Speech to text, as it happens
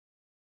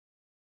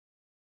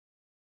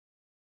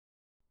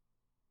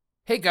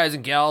Hey guys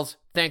and gals,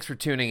 thanks for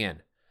tuning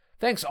in.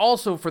 Thanks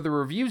also for the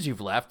reviews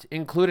you've left,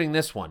 including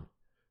this one.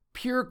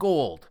 Pure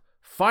Gold.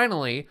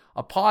 Finally,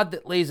 a pod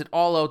that lays it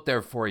all out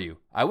there for you.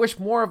 I wish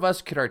more of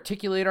us could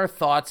articulate our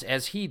thoughts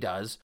as he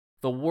does.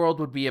 The world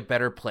would be a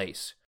better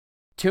place.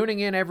 Tuning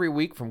in every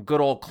week from good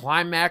old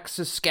Climax,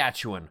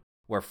 Saskatchewan,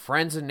 where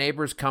friends and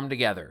neighbors come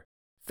together.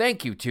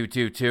 Thank you,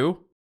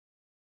 222.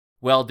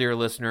 Well, dear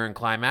listener in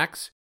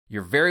Climax,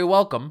 you're very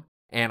welcome,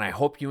 and I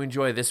hope you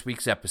enjoy this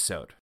week's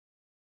episode.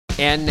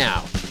 And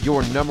now,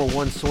 your number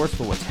one source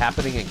for what's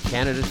happening in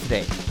Canada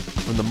today.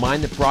 From the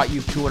mind that brought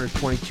you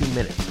 222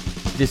 minutes,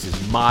 this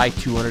is my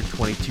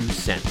 222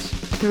 cents.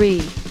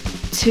 3,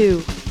 2,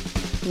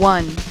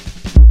 1.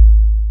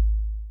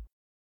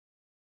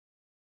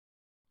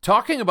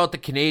 Talking about the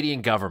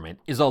Canadian government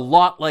is a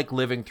lot like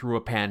living through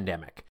a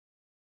pandemic.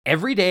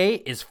 Every day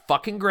is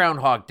fucking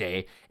Groundhog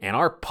Day, and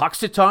our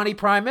Puxatawny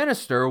Prime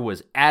Minister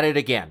was at it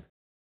again.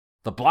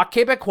 The Bloc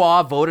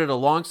Québécois voted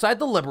alongside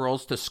the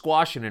Liberals to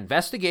squash an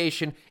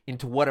investigation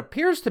into what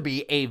appears to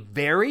be a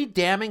very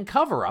damning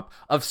cover-up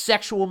of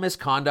sexual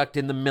misconduct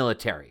in the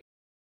military.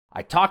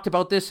 I talked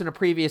about this in a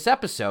previous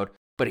episode,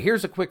 but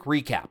here's a quick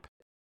recap.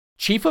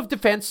 Chief of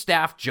Defense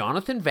Staff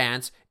Jonathan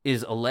Vance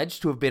is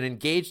alleged to have been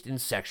engaged in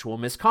sexual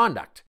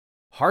misconduct.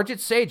 Harjit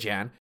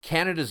Sajjan,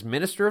 Canada's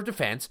Minister of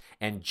Defense,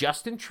 and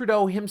Justin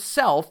Trudeau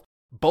himself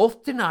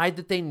both denied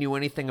that they knew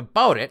anything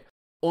about it,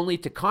 only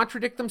to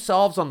contradict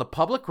themselves on the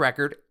public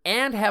record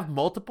and have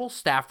multiple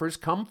staffers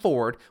come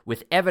forward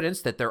with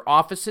evidence that their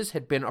offices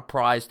had been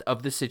apprised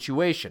of the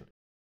situation.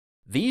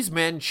 These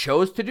men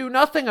chose to do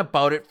nothing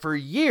about it for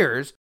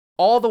years,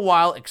 all the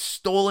while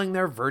extolling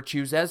their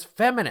virtues as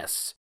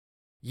feminists.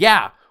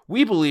 Yeah,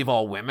 we believe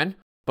all women,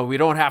 but we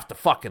don't have to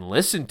fucking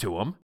listen to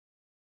them.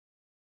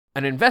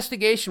 An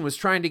investigation was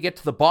trying to get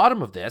to the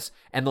bottom of this,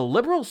 and the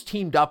Liberals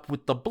teamed up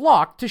with the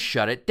Bloc to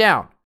shut it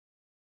down.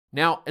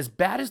 Now, as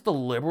bad as the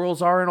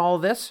Liberals are in all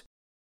this,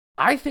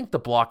 I think the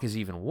Bloc is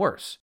even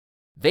worse.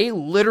 They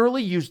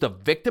literally used a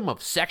victim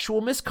of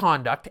sexual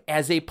misconduct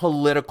as a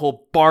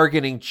political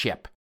bargaining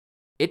chip.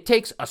 It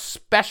takes a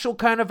special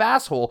kind of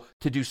asshole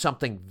to do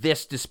something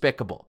this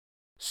despicable.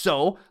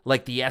 So,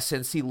 like the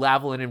SNC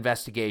Lavalin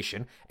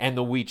investigation, and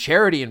the We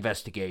Charity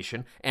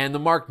investigation, and the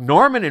Mark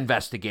Norman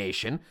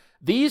investigation,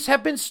 these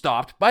have been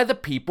stopped by the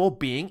people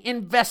being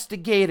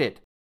investigated.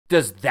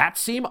 Does that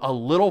seem a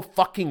little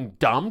fucking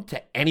dumb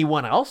to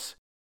anyone else?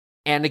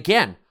 And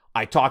again,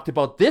 I talked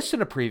about this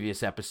in a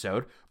previous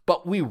episode,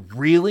 but we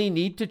really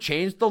need to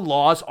change the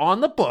laws on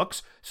the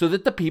books so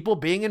that the people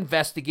being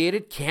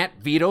investigated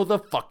can't veto the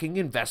fucking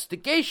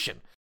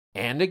investigation.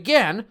 And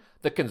again,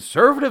 the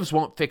Conservatives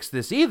won't fix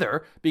this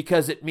either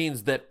because it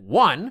means that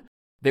 1,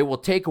 they will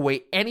take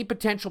away any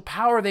potential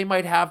power they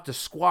might have to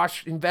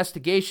squash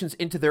investigations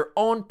into their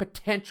own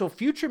potential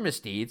future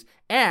misdeeds,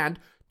 and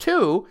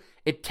 2,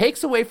 it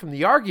takes away from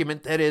the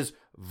argument that is,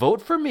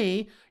 vote for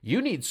me,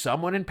 you need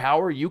someone in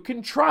power you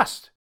can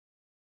trust.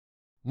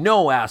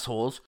 No,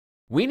 assholes,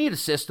 we need a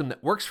system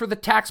that works for the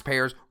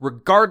taxpayers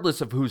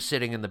regardless of who's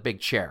sitting in the big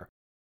chair.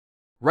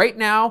 Right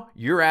now,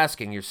 you're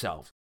asking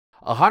yourself,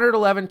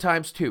 111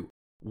 times 2,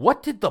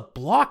 what did the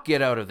Bloc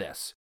get out of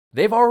this?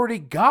 They've already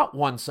got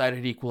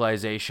one-sided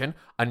equalization,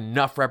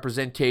 enough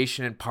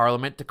representation in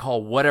Parliament to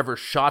call whatever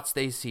shots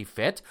they see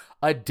fit,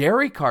 a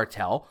dairy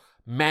cartel,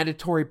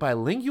 mandatory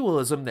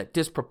bilingualism that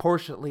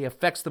disproportionately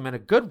affects them in a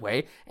good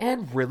way,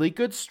 and really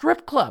good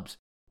strip clubs.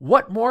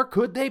 What more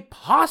could they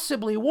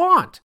possibly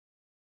want?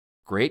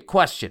 Great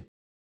question.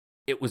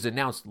 It was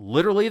announced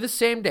literally the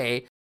same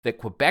day that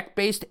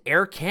Quebec-based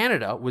Air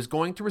Canada was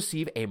going to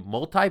receive a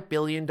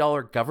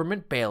multi-billion-dollar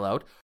government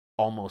bailout,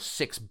 almost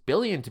 $6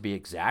 billion to be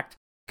exact,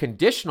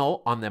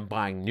 conditional on them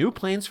buying new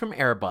planes from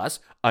Airbus,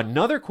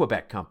 another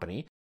Quebec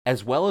company,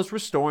 as well as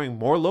restoring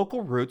more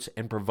local routes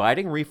and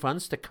providing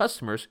refunds to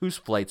customers whose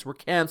flights were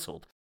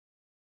canceled.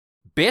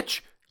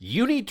 Bitch,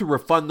 you need to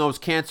refund those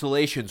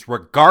cancellations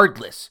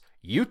regardless.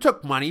 You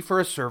took money for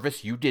a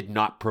service you did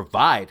not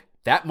provide.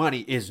 That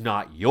money is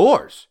not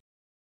yours.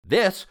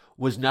 This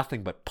was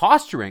nothing but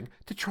posturing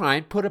to try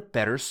and put a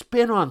better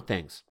spin on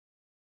things.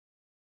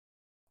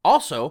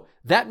 Also,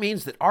 that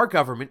means that our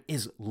government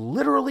is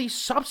literally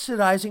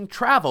subsidizing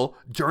travel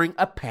during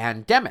a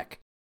pandemic.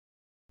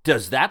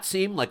 Does that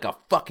seem like a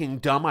fucking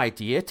dumb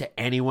idea to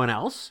anyone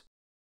else?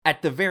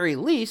 At the very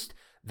least,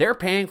 they're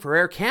paying for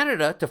Air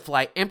Canada to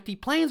fly empty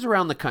planes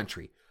around the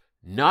country.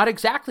 Not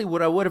exactly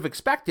what I would have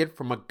expected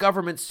from a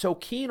government so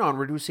keen on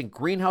reducing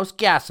greenhouse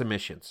gas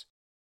emissions.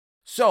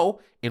 So,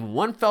 in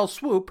one fell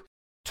swoop,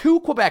 2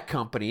 Quebec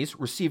companies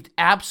received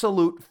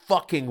absolute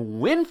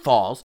fucking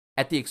windfalls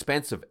at the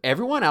expense of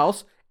everyone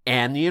else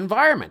and the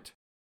environment.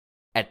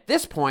 At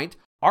this point,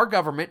 our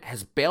government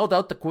has bailed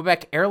out the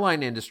Quebec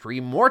airline industry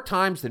more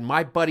times than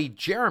my buddy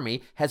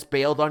Jeremy has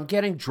bailed on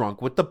getting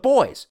drunk with the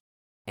boys.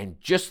 And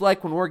just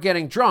like when we're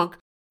getting drunk,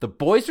 the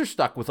boys are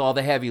stuck with all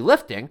the heavy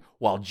lifting,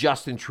 while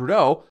Justin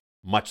Trudeau,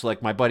 much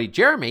like my buddy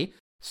Jeremy,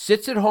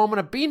 sits at home in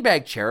a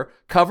beanbag chair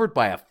covered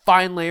by a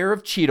fine layer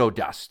of Cheeto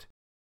dust.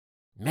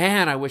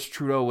 Man, I wish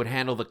Trudeau would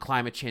handle the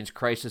climate change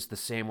crisis the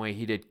same way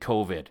he did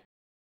COVID.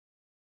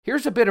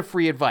 Here's a bit of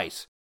free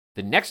advice.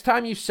 The next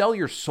time you sell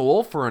your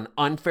soul for an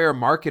unfair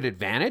market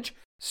advantage,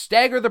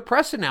 stagger the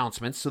press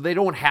announcements so they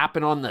don't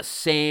happen on the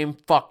same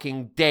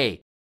fucking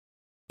day.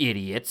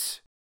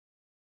 Idiots.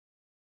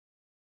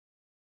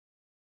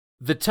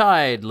 The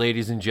tide,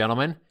 ladies and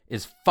gentlemen,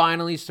 is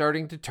finally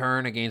starting to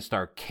turn against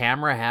our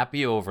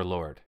camera-happy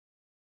overlord.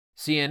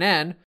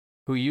 CNN,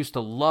 who used to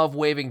love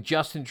waving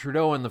Justin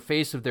Trudeau in the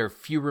face of their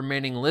few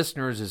remaining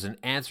listeners as an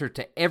answer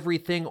to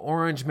everything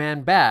Orange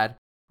Man bad,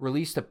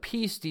 released a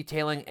piece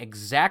detailing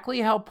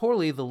exactly how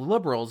poorly the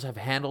Liberals have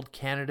handled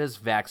Canada's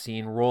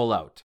vaccine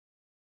rollout.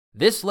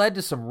 This led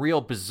to some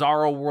real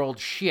bizarro world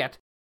shit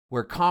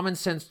where common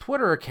sense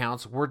Twitter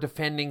accounts were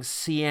defending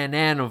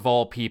CNN of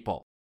all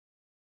people.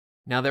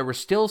 Now, there were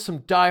still some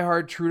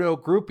diehard Trudeau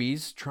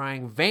groupies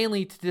trying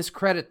vainly to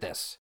discredit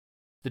this.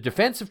 The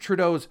defense of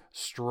Trudeau's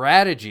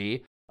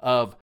strategy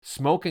of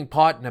smoking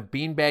pot in a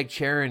beanbag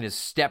chair in his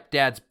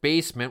stepdad's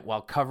basement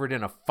while covered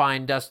in a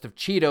fine dust of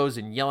Cheetos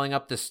and yelling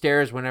up the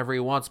stairs whenever he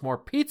wants more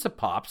pizza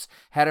pops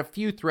had a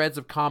few threads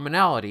of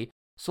commonality,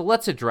 so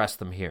let's address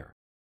them here.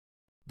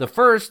 The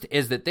first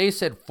is that they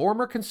said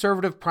former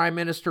Conservative Prime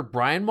Minister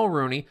Brian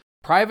Mulroney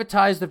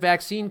privatized a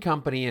vaccine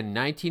company in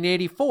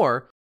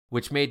 1984,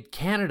 which made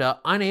Canada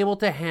unable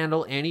to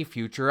handle any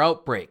future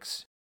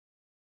outbreaks.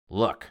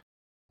 Look,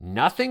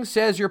 nothing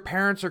says your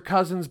parents or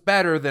cousins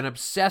better than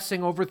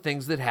obsessing over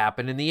things that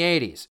happened in the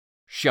 80s.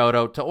 Shout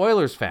out to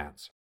Oilers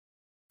fans.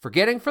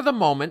 Forgetting for the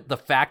moment the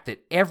fact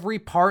that every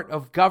part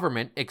of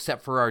government,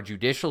 except for our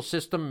judicial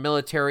system,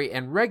 military,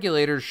 and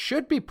regulators,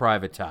 should be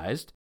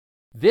privatized,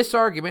 this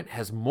argument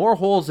has more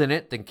holes in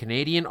it than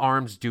Canadian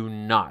arms do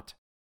not.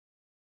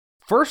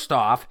 First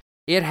off,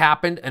 it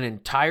happened an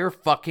entire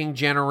fucking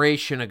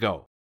generation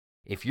ago.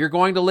 If you're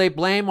going to lay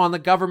blame on the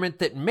government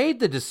that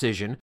made the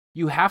decision,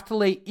 you have to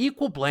lay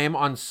equal blame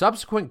on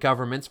subsequent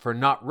governments for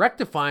not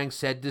rectifying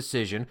said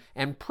decision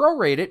and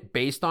prorate it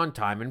based on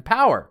time and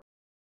power.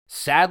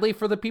 Sadly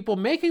for the people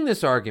making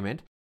this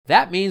argument,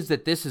 that means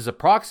that this is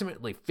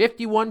approximately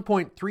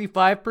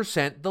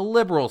 51.35% the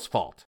Liberals'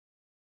 fault.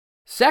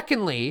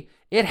 Secondly,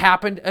 it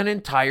happened an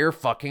entire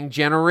fucking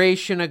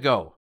generation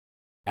ago.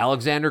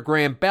 Alexander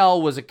Graham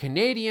Bell was a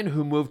Canadian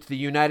who moved to the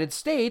United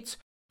States,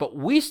 but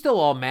we still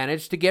all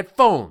managed to get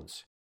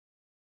phones.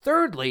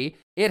 Thirdly,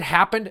 it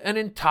happened an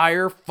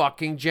entire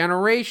fucking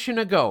generation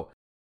ago.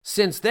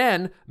 Since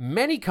then,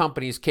 many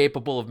companies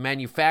capable of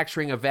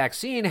manufacturing a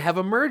vaccine have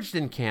emerged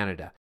in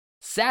Canada.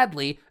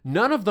 Sadly,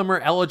 none of them are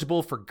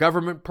eligible for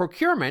government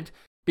procurement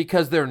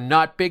because they're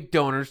not big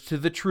donors to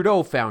the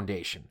Trudeau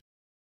Foundation.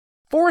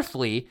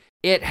 Fourthly,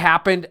 it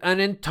happened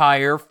an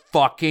entire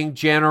fucking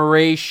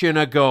generation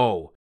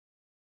ago.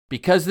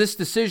 Because this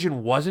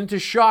decision wasn't a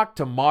shock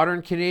to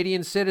modern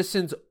Canadian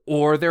citizens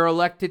or their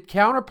elected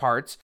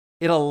counterparts,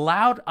 it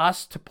allowed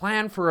us to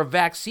plan for a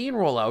vaccine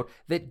rollout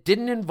that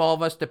didn't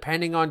involve us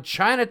depending on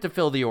China to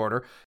fill the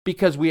order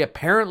because we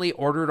apparently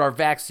ordered our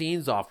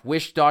vaccines off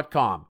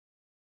Wish.com.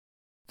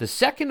 The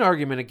second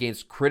argument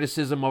against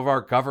criticism of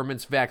our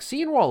government's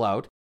vaccine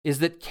rollout is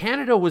that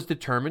Canada was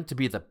determined to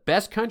be the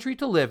best country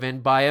to live in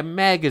by a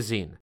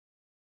magazine.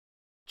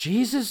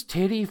 Jesus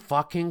titty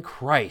fucking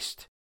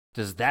Christ.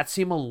 Does that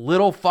seem a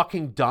little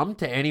fucking dumb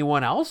to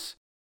anyone else?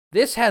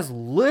 This has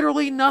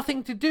literally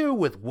nothing to do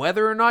with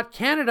whether or not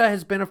Canada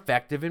has been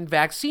effective in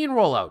vaccine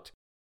rollout.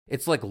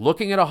 It's like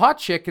looking at a hot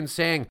chick and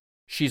saying,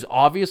 she's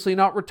obviously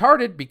not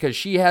retarded because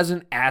she has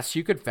an ass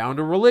you could found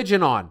a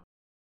religion on.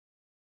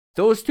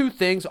 Those two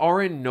things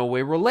are in no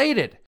way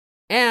related.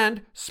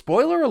 And,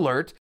 spoiler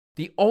alert,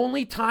 the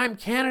only time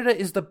Canada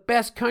is the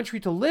best country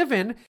to live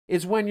in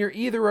is when you're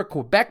either a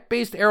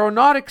Quebec-based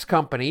aeronautics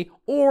company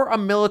or a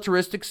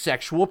militaristic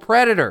sexual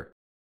predator.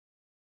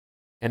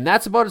 And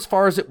that's about as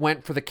far as it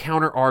went for the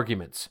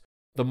counter-arguments.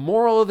 The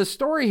moral of the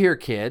story here,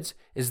 kids,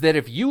 is that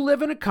if you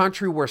live in a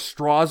country where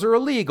straws are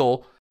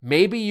illegal,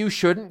 maybe you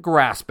shouldn't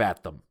grasp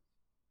at them.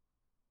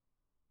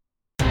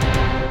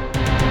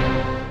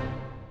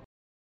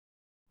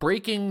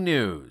 Breaking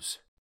news.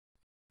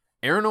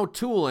 Erin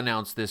O'Toole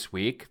announced this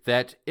week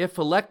that, if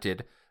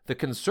elected, the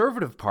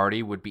Conservative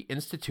Party would be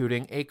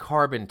instituting a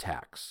carbon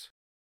tax.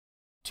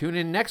 Tune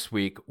in next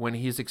week when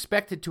he's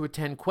expected to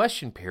attend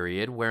question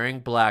period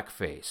wearing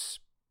blackface.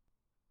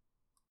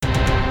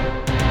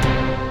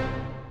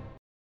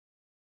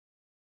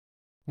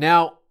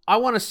 Now, I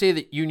want to say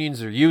that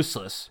unions are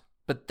useless,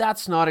 but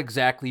that's not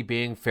exactly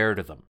being fair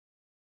to them.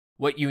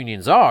 What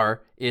unions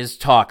are is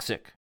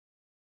toxic.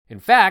 In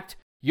fact,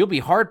 you'll be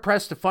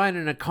hard-pressed to find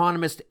an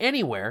economist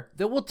anywhere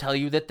that will tell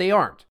you that they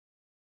aren't.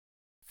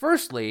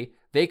 Firstly,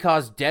 they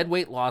cause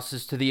deadweight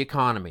losses to the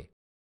economy.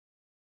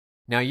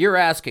 Now you're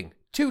asking,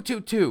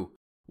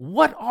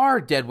 what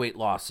are deadweight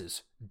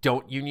losses?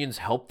 Don't unions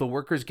help the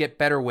workers get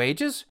better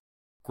wages?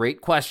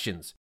 Great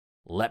questions.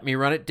 Let me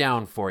run it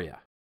down for you.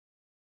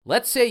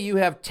 Let's say you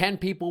have 10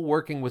 people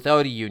working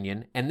without a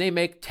union and they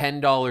make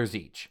 $10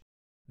 each.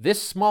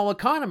 This small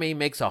economy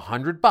makes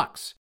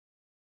 $100.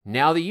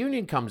 Now the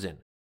union comes in.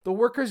 The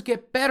workers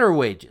get better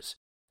wages.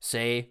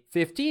 say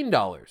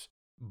 $15.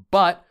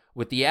 But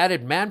with the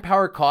added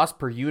manpower cost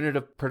per unit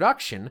of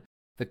production,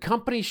 the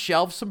company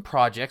shelves some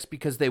projects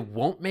because they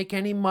won't make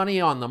any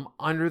money on them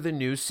under the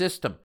new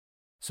system.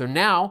 So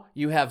now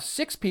you have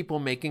 6 people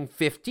making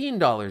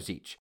 $15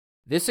 each.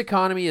 This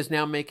economy is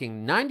now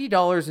making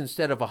 $90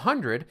 instead of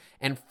 $100,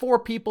 and 4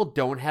 people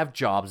don't have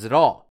jobs at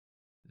all.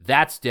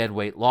 That's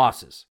deadweight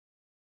losses.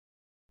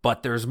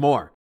 But there's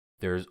more.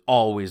 There's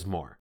always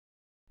more.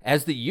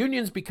 As the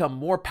unions become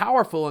more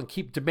powerful and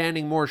keep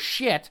demanding more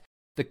shit,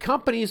 the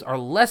companies are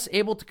less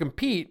able to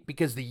compete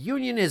because the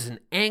union is an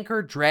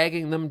anchor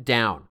dragging them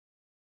down.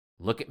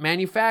 Look at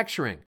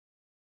manufacturing.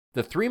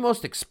 The 3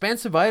 most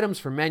expensive items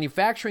for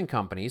manufacturing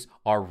companies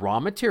are raw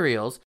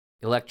materials,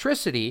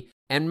 electricity,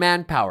 and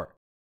manpower.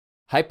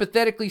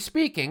 Hypothetically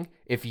speaking,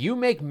 if you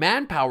make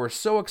manpower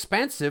so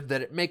expensive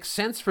that it makes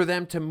sense for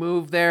them to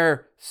move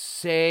their,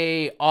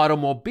 say,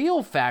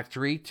 automobile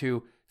factory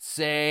to,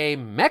 say,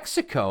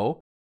 Mexico,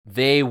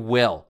 they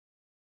will.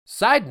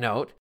 Side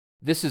note,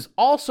 this is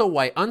also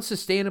why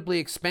unsustainably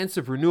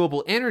expensive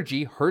renewable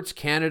energy hurts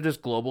Canada's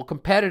global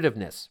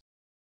competitiveness.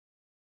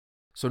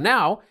 So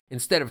now,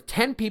 instead of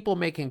 10 people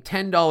making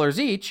 $10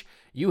 each,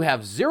 you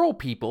have 0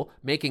 people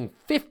making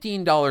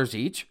 $15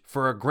 each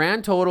for a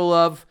grand total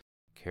of,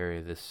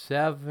 carry the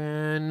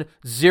 7,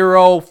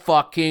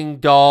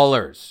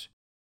 $0.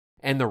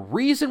 And the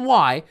reason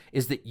why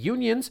is that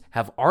unions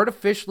have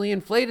artificially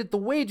inflated the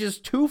wages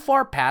too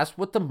far past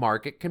what the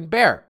market can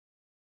bear.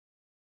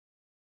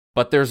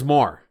 But there's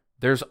more.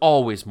 There's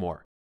always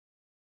more.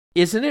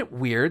 Isn't it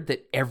weird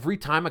that every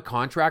time a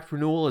contract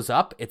renewal is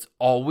up, it's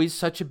always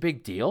such a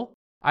big deal?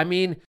 I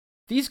mean,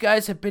 these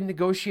guys have been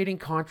negotiating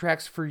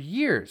contracts for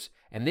years,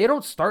 and they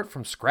don't start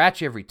from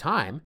scratch every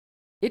time.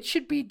 It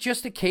should be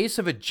just a case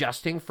of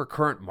adjusting for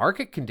current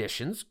market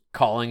conditions,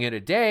 calling it a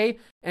day,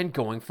 and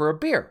going for a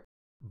beer.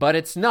 But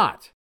it's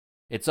not.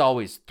 It's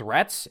always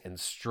threats and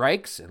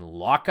strikes and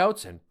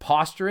lockouts and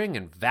posturing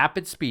and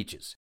vapid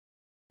speeches.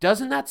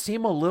 Doesn't that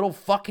seem a little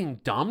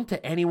fucking dumb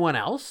to anyone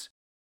else?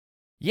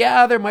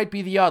 Yeah, there might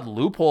be the odd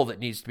loophole that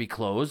needs to be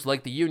closed,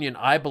 like the union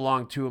I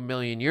belonged to a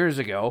million years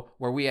ago,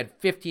 where we had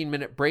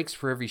 15-minute breaks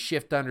for every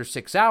shift under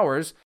 6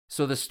 hours,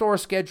 so the store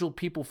scheduled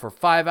people for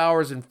 5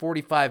 hours and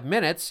 45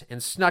 minutes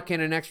and snuck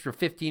in an extra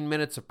 15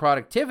 minutes of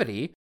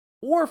productivity.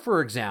 Or,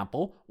 for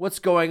example, what's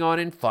going on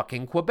in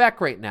fucking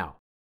Quebec right now.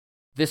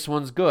 This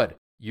one's good.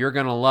 You're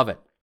gonna love it.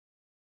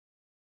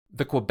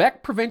 The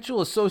Quebec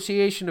Provincial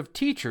Association of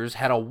Teachers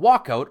had a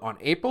walkout on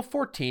April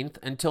 14th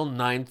until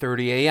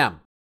 9:30 a.m.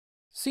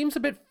 Seems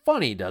a bit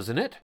funny, doesn't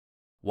it?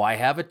 Why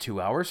have a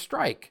 2-hour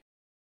strike?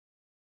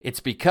 It's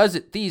because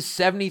at these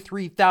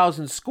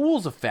 73,000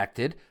 schools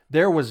affected,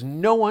 there was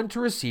no one to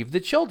receive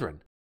the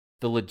children.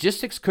 The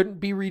logistics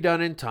couldn't be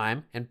redone in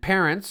time, and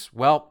parents,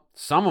 well,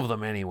 some of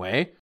them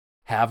anyway,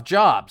 have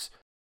jobs.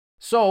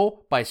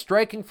 So, by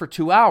striking for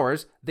 2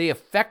 hours, they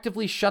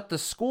effectively shut the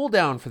school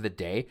down for the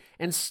day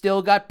and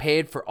still got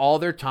paid for all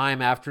their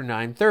time after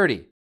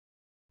 9:30.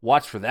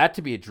 Watch for that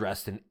to be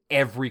addressed in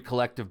every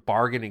collective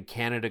bargain in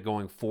Canada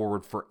going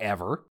forward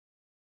forever.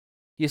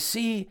 You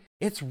see,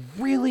 it's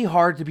really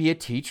hard to be a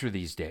teacher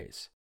these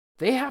days.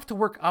 They have to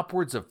work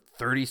upwards of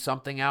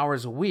 30-something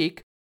hours a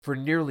week for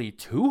nearly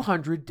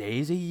 200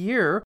 days a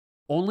year,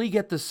 only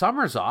get the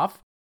summers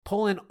off,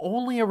 pull in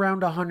only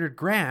around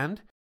 $100,000.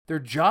 Their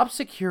job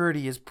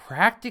security is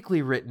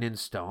practically written in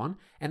stone,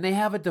 and they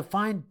have a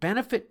defined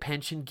benefit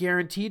pension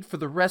guaranteed for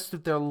the rest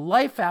of their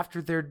life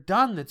after they're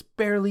done that's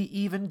barely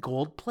even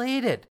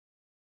gold-plated.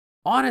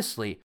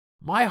 Honestly,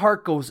 my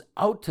heart goes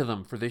out to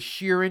them for the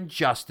sheer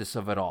injustice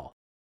of it all.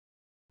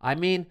 I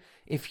mean,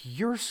 if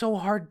you're so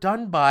hard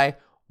done by,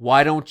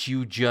 why don't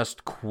you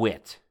just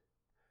quit?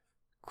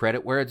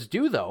 Credit where it's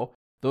due, though.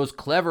 Those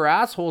clever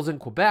assholes in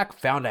Quebec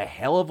found a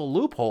hell of a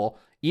loophole,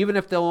 even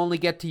if they'll only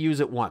get to use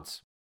it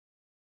once.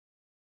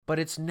 But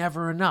it's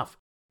never enough.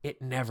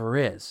 It never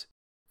is.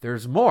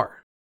 There's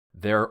more.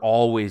 There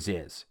always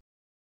is.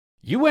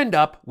 You end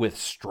up with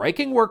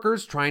striking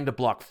workers trying to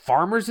block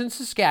farmers in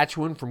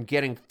Saskatchewan from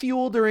getting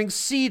fuel during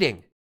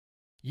seeding.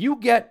 You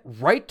get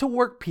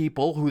right-to-work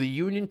people who the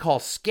union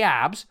calls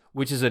scabs,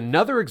 which is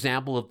another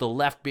example of the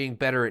left being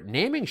better at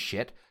naming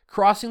shit,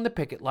 crossing the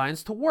picket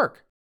lines to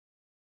work.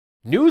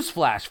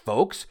 Newsflash,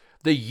 folks,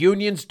 the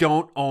unions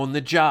don't own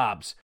the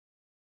jobs.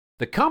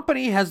 The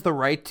company has the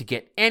right to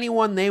get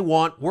anyone they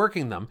want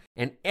working them,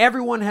 and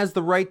everyone has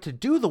the right to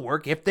do the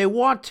work if they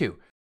want to.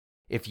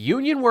 If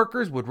union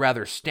workers would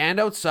rather stand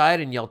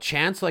outside and yell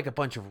chants like a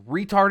bunch of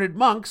retarded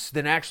monks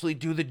than actually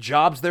do the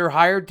jobs they're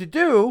hired to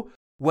do,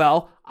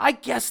 well, I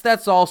guess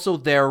that's also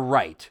their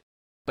right.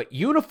 But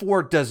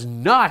Unifor does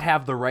not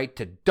have the right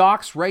to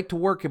dox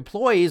right-to-work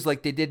employees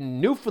like they did in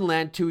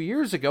Newfoundland 2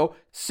 years ago,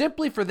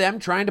 simply for them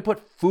trying to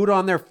put food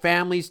on their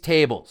families'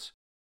 tables.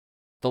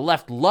 The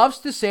left loves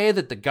to say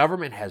that the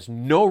government has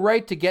no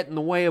right to get in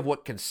the way of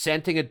what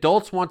consenting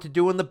adults want to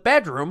do in the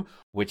bedroom,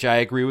 which I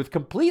agree with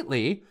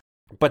completely,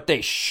 but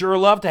they sure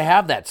love to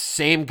have that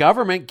same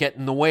government get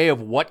in the way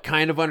of what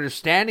kind of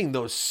understanding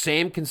those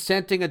same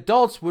consenting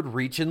adults would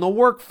reach in the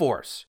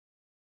workforce.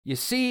 You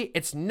see,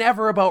 it's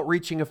never about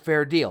reaching a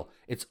fair deal.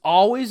 It's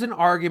always an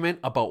argument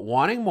about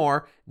wanting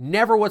more,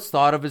 never what's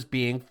thought of as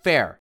being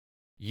fair.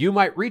 You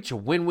might reach a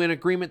win-win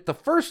agreement the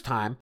first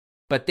time,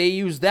 but they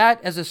use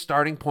that as a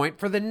starting point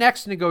for the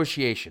next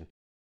negotiation.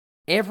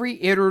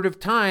 Every iterative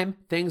time,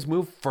 things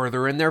move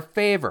further in their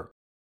favor.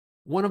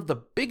 One of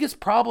the biggest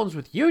problems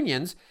with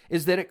unions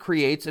is that it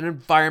creates an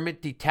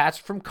environment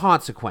detached from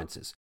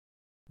consequences.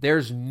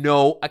 There's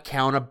no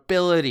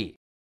accountability.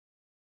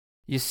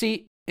 You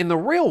see, in the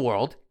real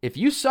world, if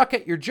you suck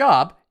at your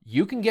job,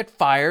 you can get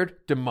fired,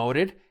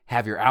 demoted,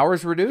 have your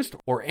hours reduced,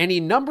 or any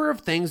number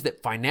of things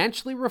that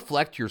financially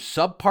reflect your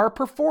subpar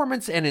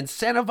performance and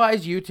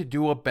incentivize you to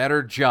do a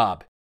better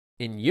job.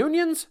 In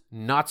unions,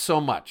 not so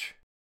much.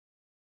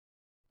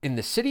 In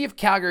the city of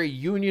Calgary,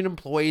 union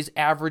employees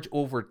average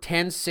over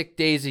 10 sick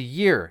days a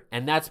year,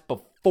 and that's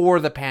before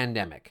the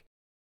pandemic.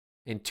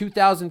 In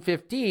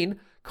 2015,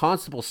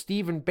 Constable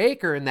Stephen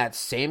Baker in that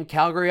same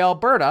Calgary,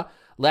 Alberta,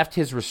 left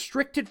his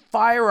restricted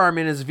firearm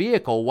in his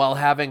vehicle while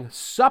having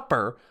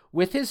supper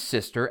with his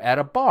sister at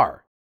a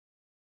bar.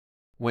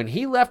 When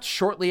he left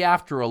shortly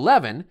after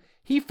 11,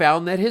 he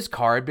found that his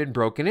car had been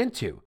broken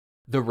into.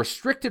 The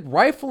restricted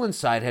rifle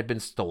inside had been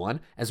stolen,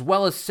 as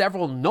well as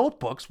several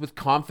notebooks with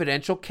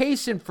confidential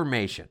case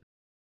information.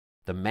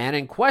 The man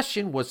in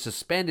question was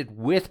suspended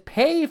with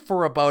pay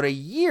for about a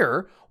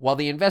year while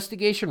the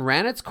investigation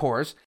ran its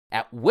course,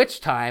 at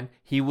which time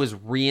he was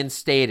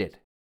reinstated.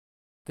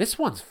 This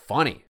one's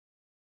funny.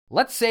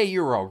 Let's say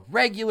you're a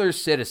regular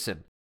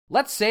citizen.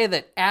 Let's say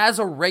that as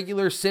a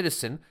regular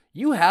citizen,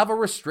 you have a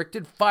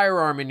restricted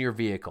firearm in your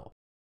vehicle.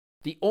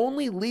 The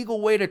only legal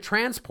way to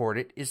transport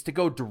it is to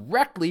go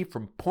directly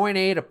from point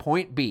A to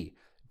point B.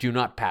 Do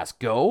not pass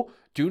go,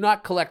 do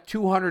not collect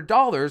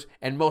 $200,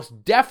 and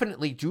most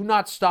definitely do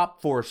not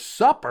stop for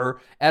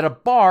supper at a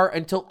bar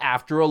until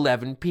after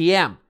 11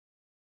 p.m.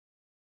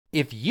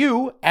 If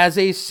you, as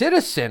a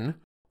citizen,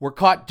 were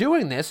caught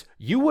doing this,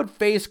 you would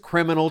face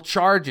criminal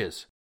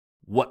charges.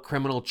 What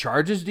criminal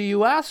charges, do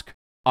you ask?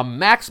 A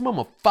maximum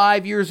of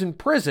 5 years in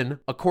prison,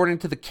 according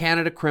to the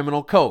Canada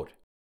Criminal Code.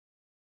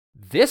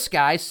 This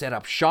guy set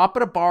up shop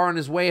at a bar on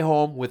his way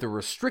home with a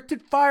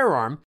restricted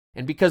firearm,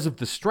 and because of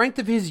the strength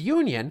of his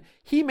union,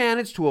 he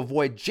managed to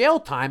avoid jail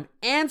time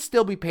and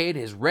still be paid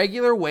his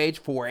regular wage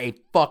for a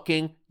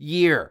fucking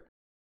year.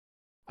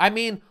 I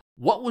mean,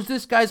 what was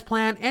this guy's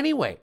plan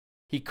anyway?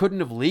 He couldn't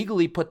have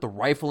legally put the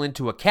rifle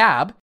into a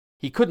cab,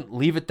 he couldn't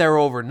leave it there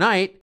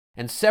overnight,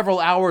 and several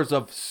hours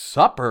of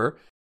supper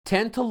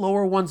tend to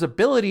lower one's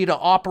ability to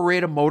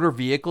operate a motor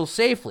vehicle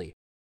safely.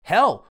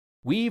 Hell,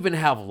 we even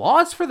have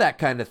laws for that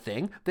kind of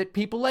thing that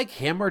people like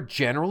him are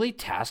generally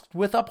tasked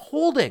with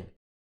upholding.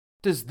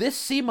 Does this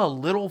seem a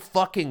little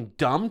fucking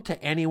dumb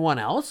to anyone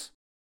else?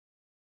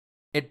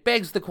 It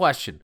begs the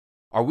question,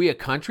 are we a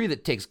country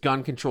that takes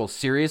gun control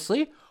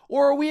seriously,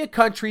 or are we a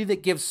country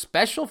that gives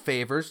special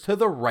favors to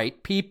the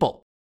right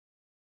people?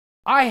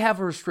 I have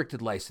a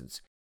restricted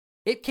license.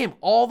 It came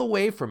all the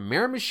way from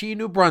Miramichi,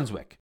 New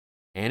Brunswick,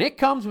 and it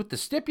comes with the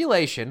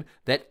stipulation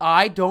that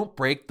I don't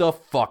break the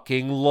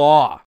fucking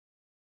law.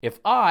 If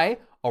I,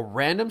 a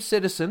random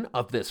citizen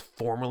of this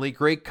formerly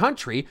great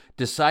country,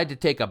 decide to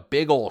take a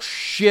big ol'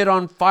 shit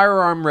on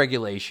firearm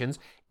regulations,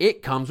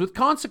 it comes with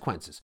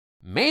consequences.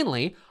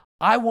 Mainly,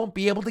 I won't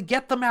be able to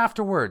get them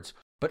afterwards,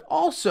 but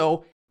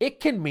also, it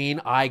can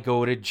mean I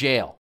go to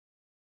jail.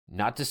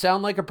 Not to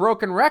sound like a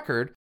broken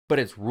record, but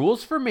it's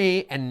rules for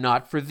me and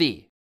not for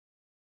thee.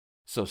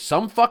 So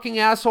some fucking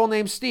asshole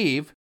named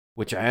Steve,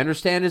 which I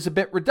understand is a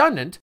bit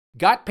redundant,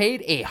 got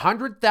paid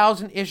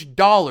 $100,000-ish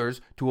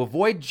to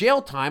avoid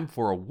jail time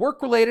for a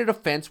work-related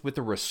offense with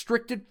a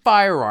restricted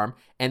firearm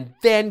and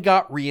then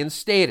got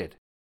reinstated.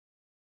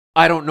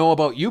 I don't know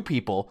about you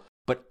people,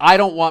 but I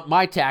don't want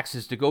my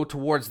taxes to go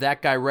towards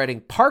that guy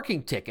writing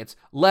parking tickets,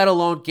 let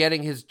alone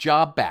getting his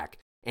job back.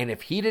 And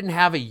if he didn't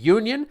have a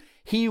union,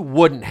 he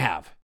wouldn't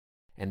have.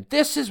 And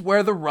this is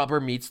where the rubber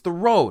meets the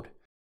road.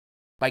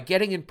 By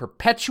getting in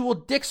perpetual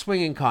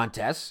dick-swinging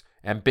contests,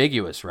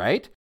 ambiguous,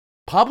 right?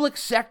 Public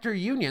sector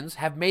unions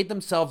have made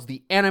themselves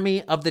the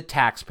enemy of the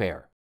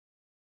taxpayer.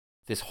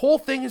 This whole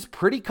thing is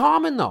pretty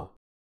common, though.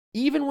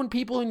 Even when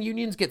people in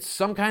unions get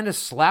some kind of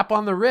slap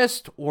on the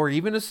wrist or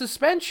even a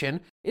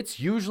suspension, it's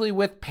usually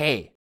with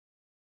pay.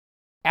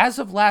 As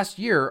of last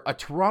year, a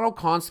Toronto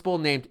constable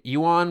named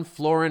Juan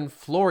Florin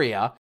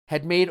Floria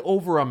had made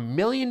over $1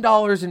 million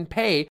in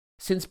pay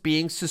since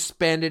being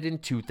suspended in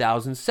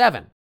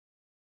 2007.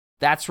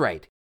 That's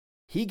right.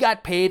 He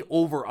got paid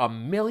over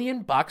 $1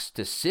 million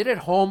to sit at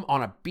home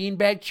on a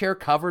beanbag chair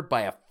covered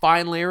by a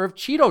fine layer of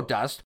Cheeto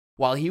dust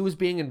while he was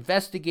being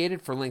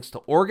investigated for links to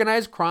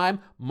organized crime,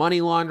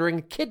 money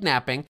laundering,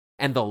 kidnapping,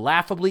 and the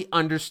laughably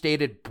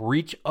understated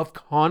breach of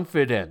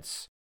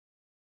confidence.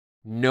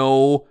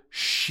 No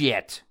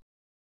shit.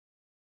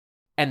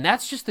 And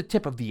that's just the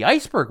tip of the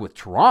iceberg with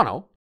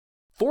Toronto.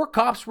 4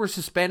 cops were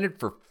suspended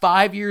for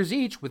 5 years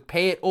each with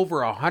pay at over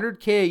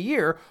 $100K a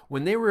year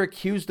when they were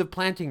accused of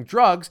planting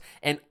drugs,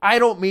 and I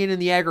don't mean in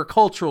the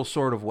agricultural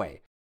sort of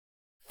way.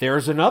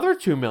 There's another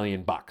 $2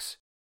 million.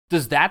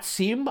 Does that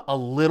seem a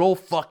little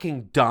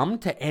fucking dumb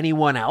to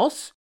anyone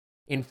else?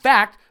 In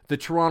fact, the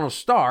Toronto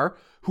Star,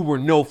 who were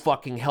no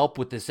fucking help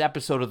with this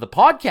episode of the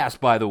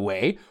podcast, by the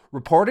way,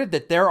 reported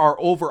that there are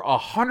over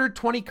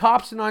 120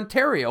 cops in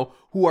Ontario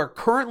who are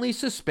currently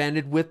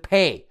suspended with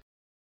pay.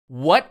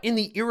 What in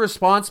the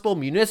irresponsible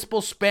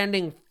municipal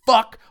spending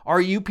fuck are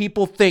you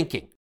people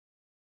thinking?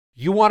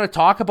 You want to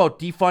talk about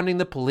defunding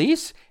the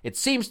police? It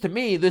seems to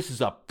me this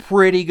is a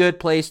pretty good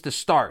place to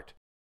start.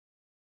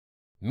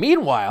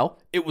 Meanwhile,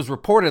 it was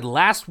reported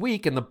last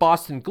week in the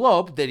Boston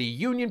Globe that a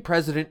union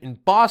president in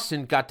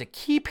Boston got to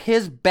keep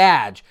his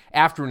badge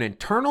after an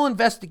internal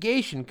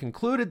investigation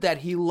concluded that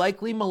he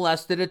likely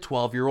molested a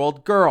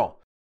 12-year-old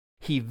girl.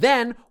 He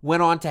then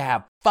went on to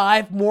have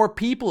 5 more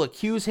people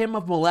accuse him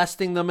of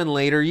molesting them in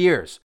later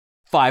years.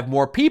 5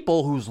 more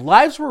people whose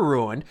lives were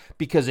ruined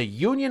because a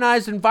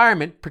unionized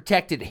environment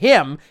protected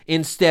him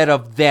instead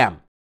of them.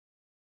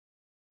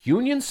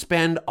 Unions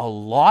spend a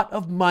lot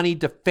of money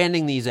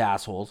defending these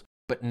assholes,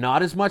 but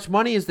not as much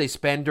money as they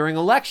spend during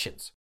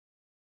elections.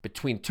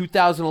 Between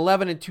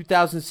 2011 and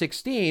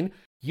 2016,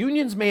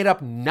 unions made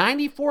up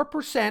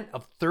 94%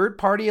 of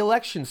third-party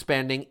election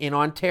spending in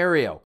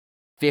Ontario.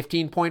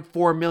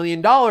 $15.4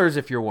 million,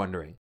 if you're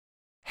wondering.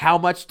 How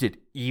much did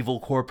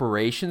evil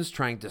corporations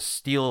trying to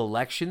steal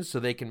elections so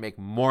they can make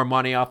more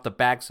money off the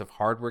backs of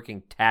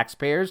hardworking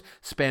taxpayers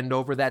spend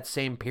over that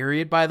same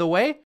period, by the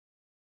way?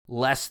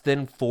 Less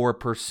than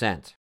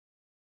 4%.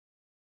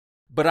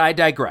 But I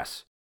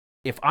digress.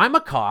 If I'm a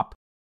cop,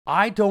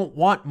 I don't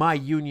want my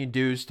union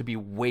dues to be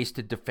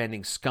wasted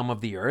defending scum of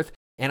the earth,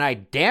 and I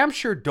damn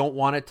sure don't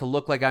want it to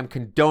look like I'm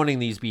condoning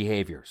these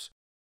behaviors.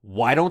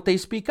 Why don't they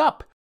speak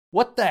up?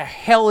 What the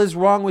hell is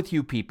wrong with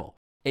you people?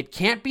 It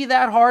can't be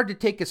that hard to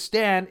take a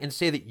stand and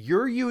say that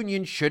your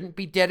union shouldn't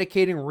be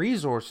dedicating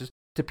resources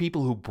to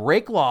people who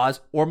break laws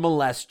or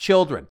molest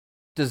children.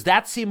 Does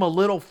that seem a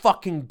little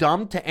fucking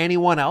dumb to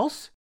anyone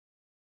else?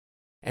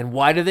 And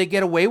why do they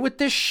get away with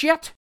this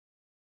shit?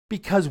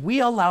 Because we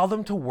allow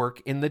them to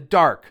work in the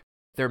dark.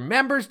 Their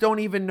members don't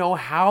even know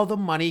how the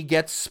money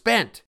gets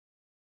spent.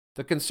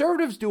 The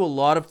Conservatives do a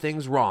lot of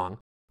things wrong,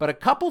 but a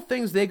couple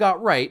things they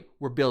got right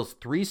were Bills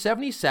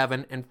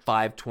 377 and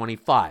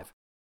 525.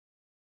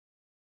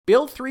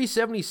 Bill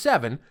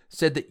 377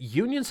 said that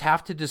unions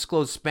have to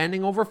disclose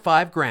spending over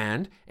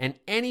 $5,000 and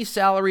any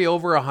salary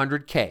over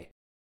 $100K.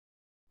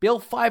 Bill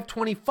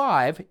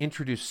 525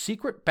 introduced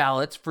secret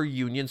ballots for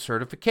union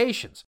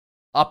certifications.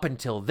 Up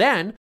until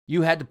then,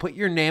 you had to put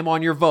your name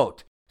on your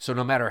vote, so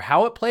no matter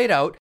how it played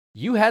out,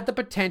 you had the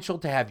potential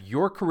to have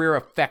your career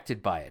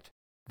affected by it.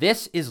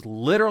 This is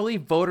literally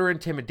voter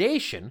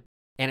intimidation,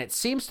 and it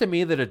seems to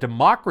me that a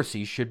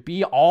democracy should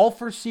be all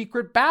for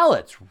secret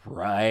ballots,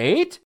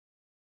 right?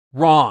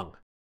 Wrong.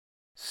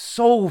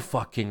 So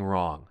fucking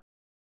wrong.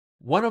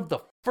 One of the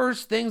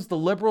first things the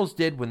Liberals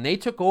did when they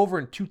took over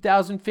in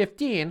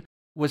 2015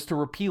 was to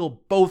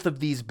repeal both of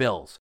these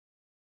bills.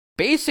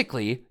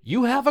 Basically,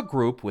 you have a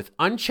group with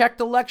unchecked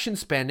election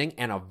spending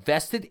and a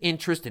vested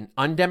interest in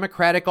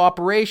undemocratic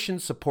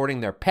operations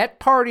supporting their pet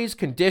parties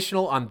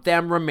conditional on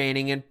them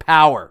remaining in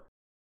power.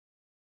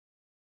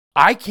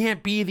 I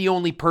can't be the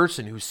only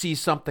person who sees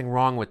something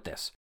wrong with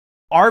this.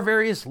 Our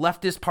various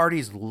leftist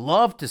parties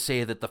love to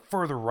say that the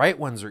further right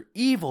ones are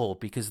evil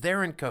because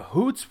they're in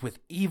cahoots with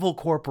evil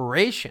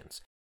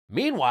corporations.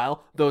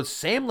 Meanwhile, those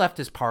same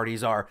leftist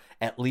parties are,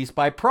 at least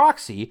by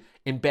proxy,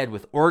 in bed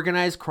with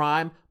organized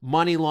crime,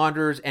 money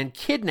launderers, and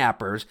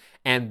kidnappers,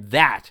 and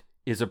that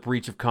is a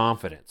breach of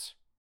confidence.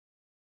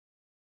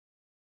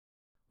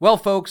 Well,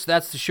 folks,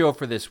 that's the show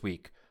for this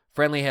week.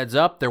 Friendly heads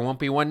up, there won't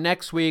be one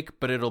next week,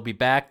 but it'll be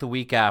back the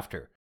week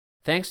after.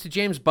 Thanks to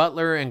James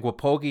Butler and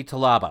Gwapogi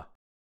Talaba.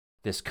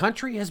 This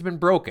country has been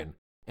broken,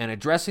 and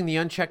addressing the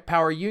unchecked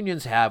power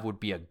unions have would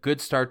be a good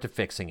start to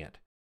fixing it.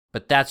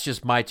 But that's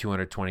just my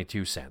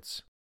 222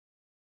 cents.